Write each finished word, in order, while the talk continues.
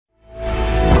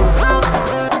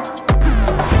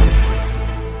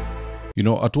You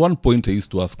know, at one point I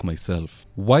used to ask myself,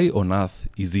 why on earth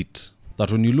is it that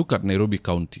when you look at Nairobi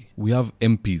County, we have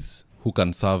MPs who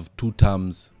can serve 2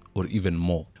 terms or even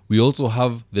more. We also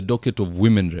have the docket of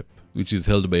women rep, which is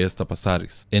held by Esther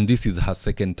Passaris, and this is her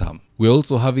 2nd term. We're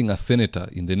also having a senator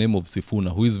in the name of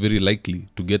Sifuna who is very likely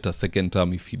to get a 2nd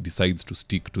term if he decides to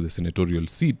stick to the senatorial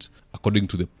seat, according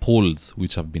to the polls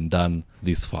which have been done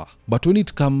this far. But when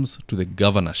it comes to the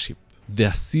governorship,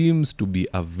 there seems to be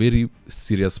a very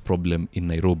serious problem in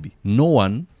Nairobi. No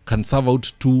one can serve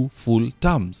out 2 full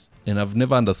terms, and I've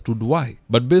never understood why.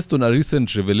 But based on a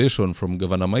recent revelation from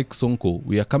Governor Mike Sonko,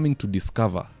 we are coming to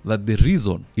discover that the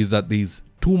reason is that there is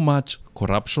too much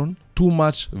corruption, too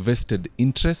much vested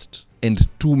interest, and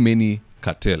too many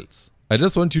cartels. I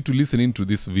just want you to listen into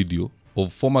this video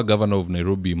of former Governor of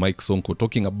Nairobi, Mike Sonko,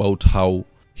 talking about how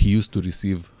he used to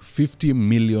receive 50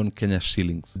 million Kenya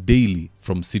shillings daily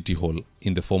from City Hall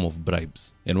in the form of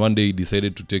bribes. And one day he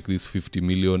decided to take this 50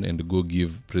 million and go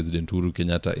give President Uhuru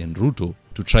Kenyatta and Ruto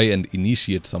to try and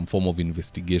initiate some form of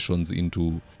investigations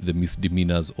into the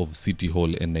misdemeanors of City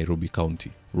Hall and Nairobi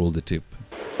County. Roll the tape.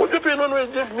 Uhuru,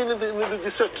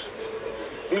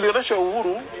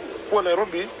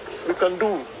 Nairobi, we can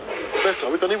do better.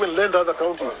 We can even lend other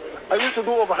counties. I used to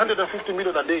do over 150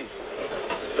 million a day.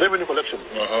 Revenue collection.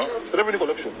 Revenue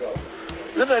collection.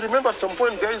 Then I remember at some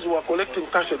point guys were collecting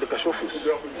cash at the cash office.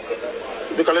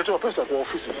 They collected MPESA for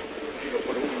offices.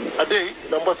 A day,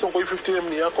 number songo 50 M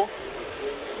ni yako.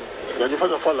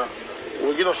 Najifanya fala.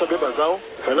 Wengine washabeba zao.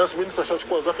 Finance minister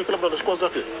shachukua zake, kila mtu anachukua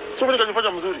zake. So mimi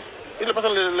nikajifanya mzuri. Ile pesa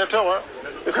nililetewa,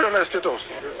 ikaenda na Statehouse.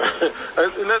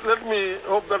 Let me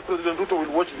hope that President Ruto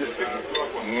will watch this.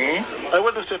 I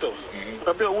went to Statehouse.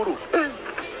 Nikamwambia Uhuru,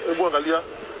 hebu angalia.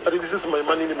 This is my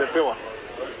money, nimepewa.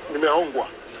 Nimehongwa.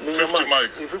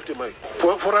 50 mic.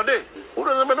 For a day.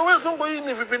 Unasema wewe Songo hii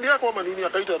ni vipindi yako ama nini?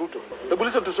 Akaita Ruto. Hebu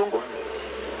listen to Songo.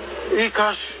 Hii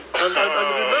cash and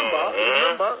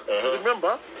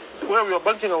remember where we are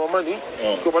banking our money,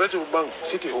 cooperative bank,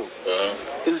 City Hall.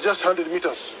 It's just 100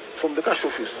 meters from the cash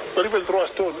office. But even throw a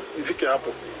stone, ifike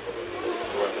hapo.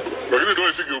 Lakini ndio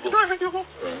ifike huko.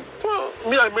 Well,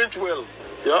 me I meant well.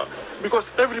 Yeah,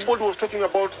 because everybody was talking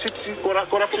about city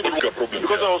corruption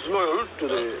because I was loyal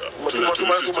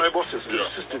to my bosses, to the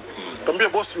system. Can be a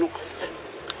boss, look.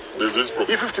 There's this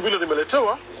problem. If 50 million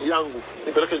nimeletewa yangu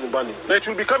nipeleke nyumbani. Now it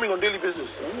will be coming on daily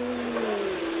basis.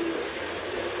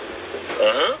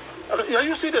 Yeah,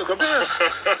 you see that? Yes.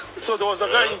 So there was a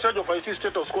guy in charge of IT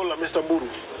Statehouse called Mr. Mburu.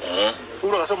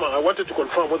 I wanted to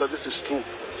confirm whether this is true.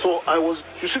 So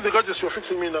you see the gadgets you're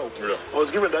fixing me now? Yeah. I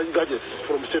was given the gadgets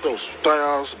from Statehouse,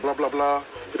 tires, blah, blah, blah,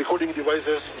 recording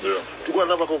devices, to go and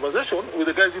have a conversation with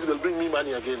the guys if they'll bring me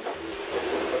money again.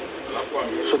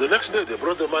 So the next day they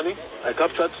brought the money, I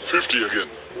captured 50 again.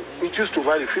 It used to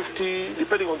vary 50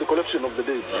 depending on the collection of the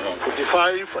day.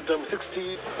 45, at times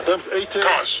 60, at times 80.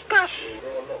 Cash.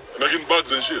 Like in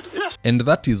bags and shit. Yes. And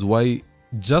that is why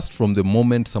just from the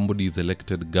moment somebody is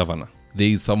elected governor, there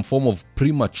is some form of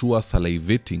premature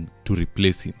salivating to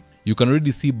replace him. You can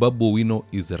already see Babu Owino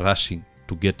is rushing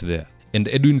to get there. And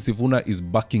Edwin Sifuna is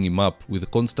backing him up with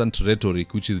constant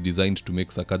rhetoric which is designed to make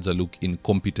Sakaja look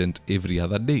incompetent every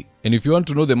other day. And if you want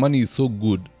to know the money is so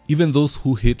good, even those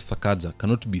who hate Sakaja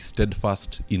cannot be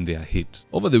steadfast in their hate.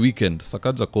 Over the weekend,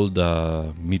 Sakaja called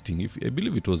a meeting, I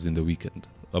believe it was in the weekend,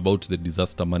 about the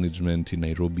disaster management in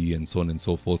Nairobi and so on and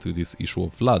so forth with this issue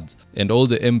of floods. And all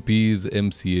the MPs,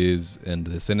 MCAs and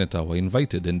the senator were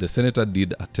invited, and the senator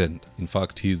did attend. In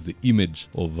fact, he is the image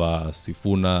of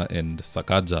Sifuna and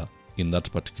Sakaja in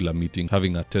that particular meeting,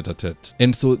 having a tete-a-tete.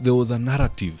 And so there was a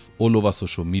narrative all over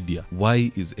social media.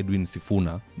 Why is Edwin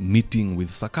Sifuna meeting with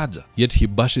Sakaja? Yet he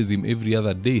bashes him every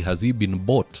other day. Has he been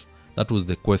bought? That was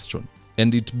the question.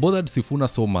 And it bothered Sifuna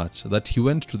so much that he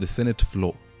went to the Senate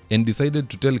floor and decided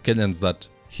to tell Kenyans that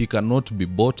he cannot be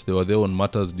bought. They were there on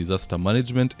matters disaster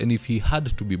management, and if he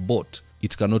had to be bought,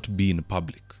 it cannot be in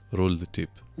public. Roll the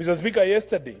tape. Mr. Speaker,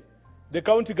 yesterday, the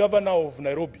county governor of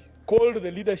Nairobi called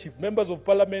the leadership, members of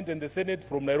parliament and the Senate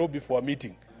from Nairobi for a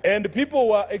meeting. And people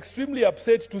were extremely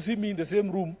upset to see me in the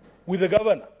same room with the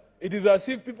governor. It is as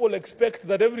if people expect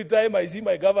that every time I see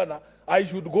my governor, I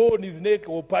should go on his neck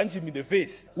or punch him in the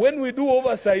face. When we do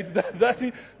oversight, that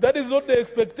is not the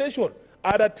expectation.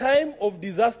 At a time of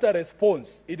disaster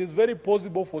response, it is very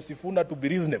possible for Sifuna to be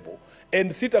reasonable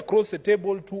and sit across the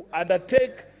table to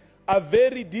undertake a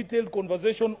very detailed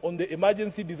conversation on the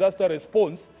emergency disaster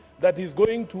response that is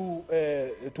going to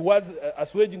towards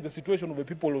assuaging the situation of the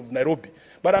people of Nairobi.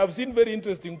 But I have seen very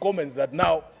interesting comments that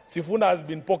now Sifuna has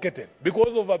been pocketed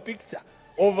because of a picture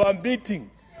of a meeting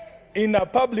in a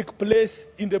public place,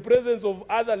 in the presence of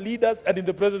other leaders and in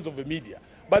the presence of the media.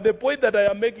 But the point that I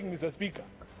am making, Mr. Speaker,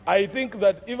 I think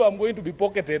that if I'm going to be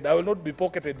pocketed, I will not be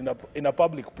pocketed in a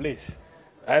public place.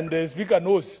 And the Speaker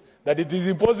knows that it is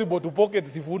impossible to pocket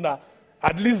Sifuna,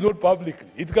 at least not publicly.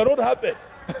 It cannot happen.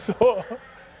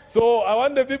 So I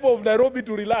want the people of Nairobi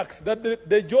to relax, that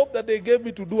the job that they gave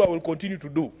me to do, I will continue to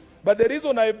do. But the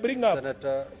reason I bring up...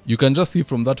 Senator, You can just see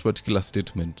from that particular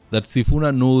statement that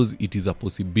Sifuna knows it is a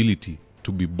possibility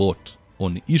to be bought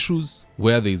on issues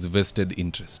where there is vested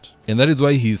interest. And that is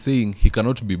why he is saying he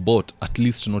cannot be bought, at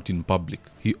least not in public.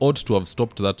 He ought to have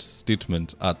stopped that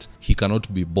statement at he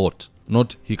cannot be bought,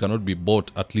 not he cannot be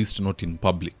bought, at least not in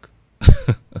public.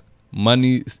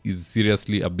 Money is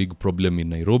seriously a big problem in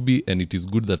Nairobi, and it is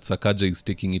good that Sakaja is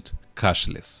taking it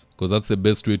cashless, because that's the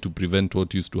best way to prevent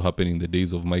what used to happen in the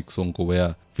days of Mike Sonko,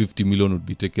 where 50 million would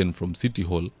be taken from City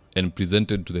Hall and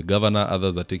presented to the governor.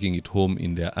 Others are taking it home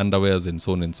in their underwears and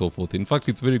so on and so forth. In fact,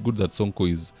 it's very good that Sonko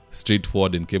is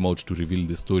straightforward and came out to reveal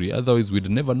the story. Otherwise, we'd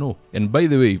never know. And by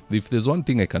the way, if there's one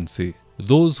thing I can say,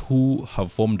 those who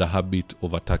have formed a habit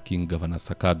of attacking Governor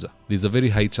Sakaja, there's a very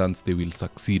high chance they will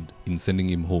succeed in sending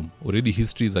him home. Already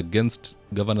history is against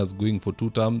governors going for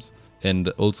 2 terms, and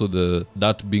also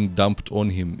that being dumped on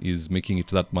him is making it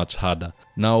that much harder.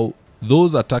 Now,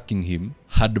 those attacking him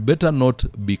had better not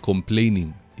be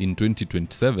complaining in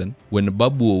 2027 when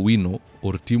Babu Owino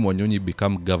or Tim Wanyonyi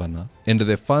become governor and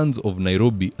the funds of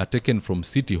Nairobi are taken from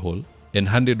City Hall and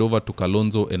handed over to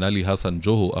Kalonzo and Ali Hassan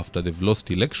Joho after they've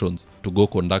lost elections to go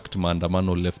conduct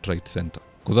maandamano left, right, center.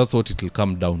 Because that's what it will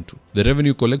come down to. The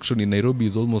revenue collection in Nairobi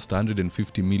is almost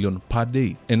 150 million per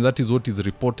day, and that is what is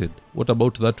reported. What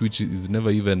about that which is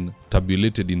never even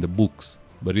tabulated in the books?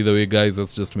 But either way, guys,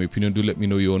 that's just my opinion. Do let me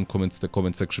know your own comments in the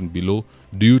comment section below.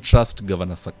 Do you trust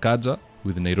Governor Sakaja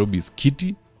with Nairobi's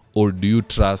kitty, or do you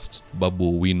trust Babu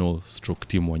Owino /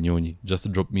 Tim Wanyonyi?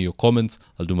 Just drop me your comments.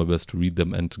 I'll do my best to read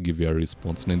them and to give you a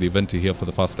response. And in the event you're here for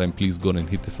the first time, please go on and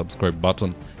hit the subscribe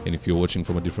button. And if you're watching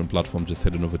from a different platform, just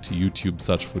head on over to YouTube,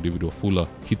 search for David Wafula,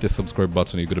 hit the subscribe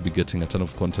button. You're going to be getting a ton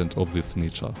of content of this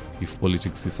nature. If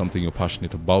politics is something you're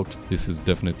passionate about, this is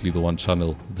definitely the one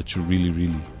channel that you really,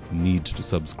 really need to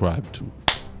subscribe to.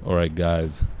 Alright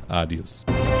guys, adios.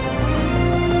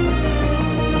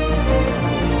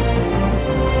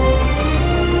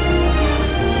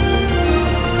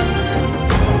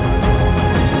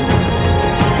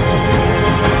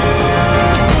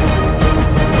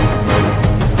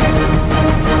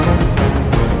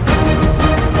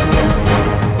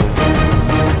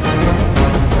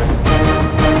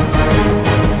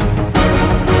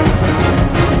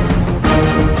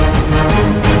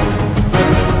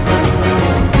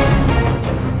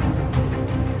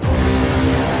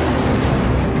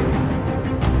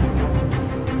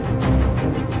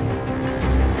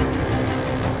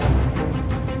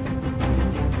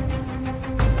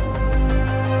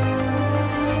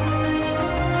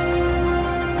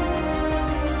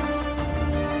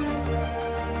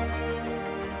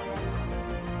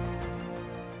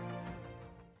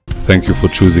 Thank you for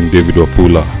choosing David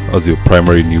Wafula as your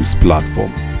primary news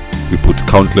platform. We put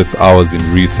countless hours in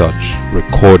research,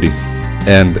 recording,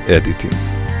 and editing.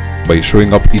 By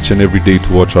showing up each and every day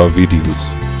to watch our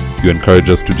videos, you encourage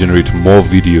us to generate more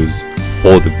videos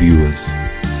for the viewers.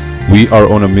 We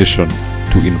are on a mission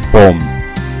to inform,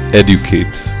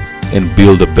 educate, and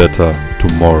build a better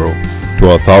tomorrow. To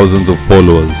our thousands of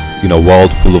followers in a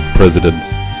world full of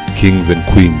presidents, kings, and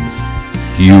queens,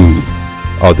 you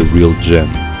are the real gem.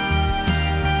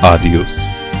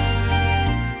 Adios.